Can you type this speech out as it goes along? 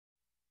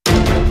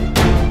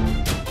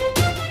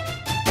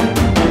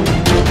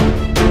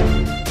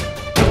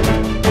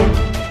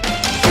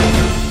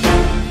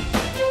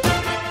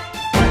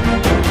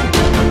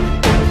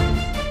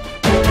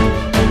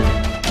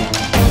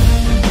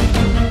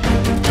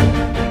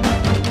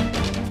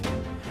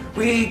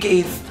we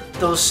gave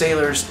those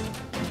sailors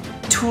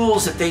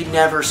tools that they'd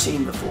never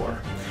seen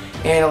before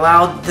and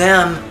allowed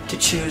them to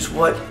choose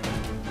what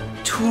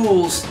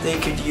tools they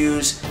could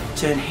use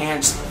to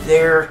enhance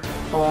their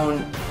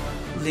own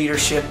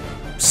leadership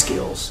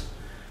skills.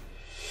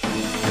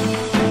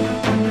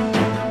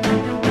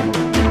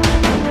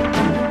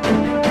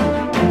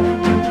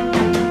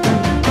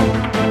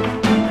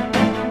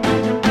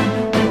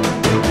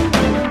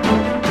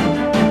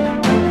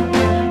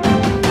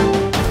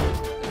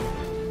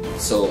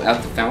 So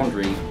at the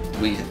Foundry,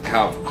 we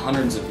have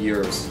hundreds of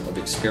years of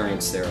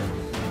experience there,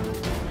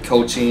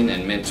 coaching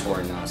and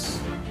mentoring us,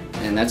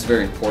 and that's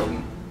very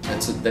important.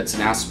 That's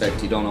an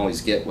aspect you don't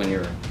always get when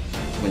you're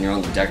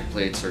on the deck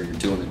plates or you're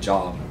doing the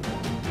job.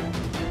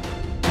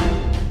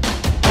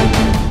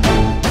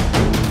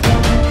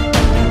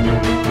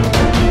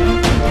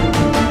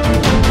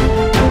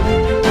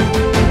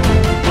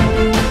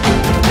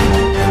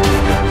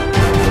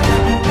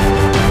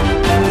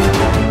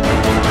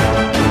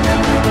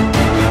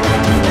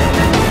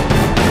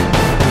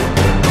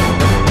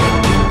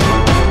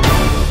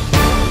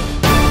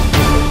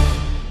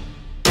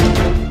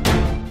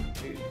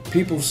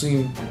 People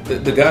seem,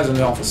 the guys in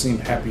the office seem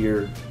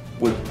happier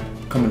with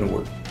coming to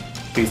work.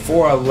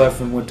 Before I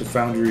left and went to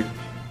Foundry,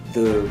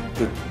 the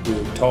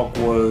talk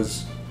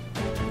was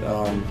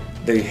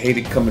they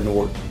hated coming to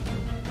work.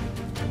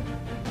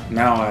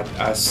 Now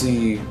I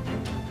see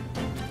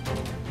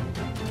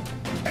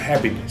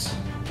happiness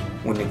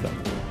when they come to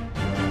work.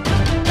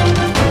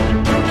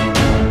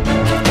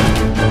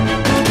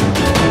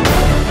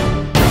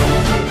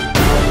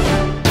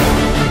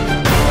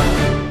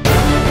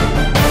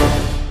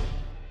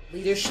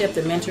 Leadership,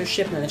 the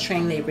mentorship, and the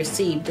training they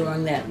received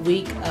during that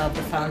week of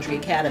the Foundry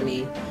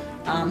Academy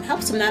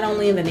helps them not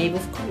only in the naval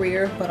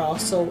career, but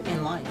also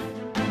in life.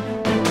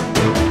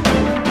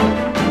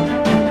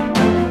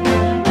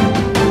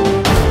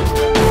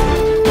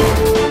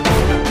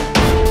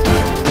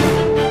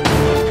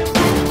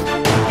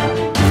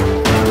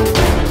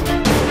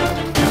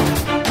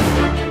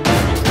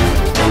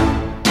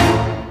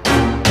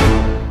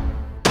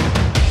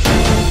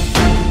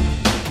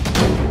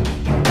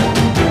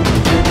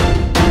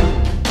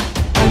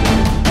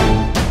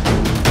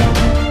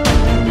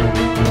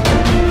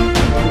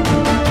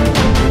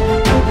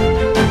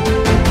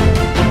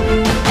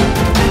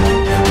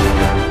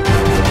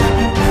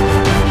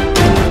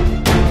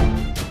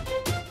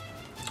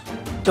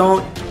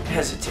 Don't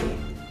hesitate.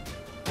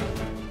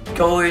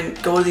 Go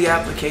to the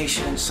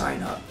application and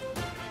sign up.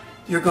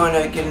 You're going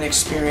to get an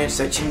experience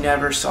that you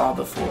never saw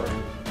before.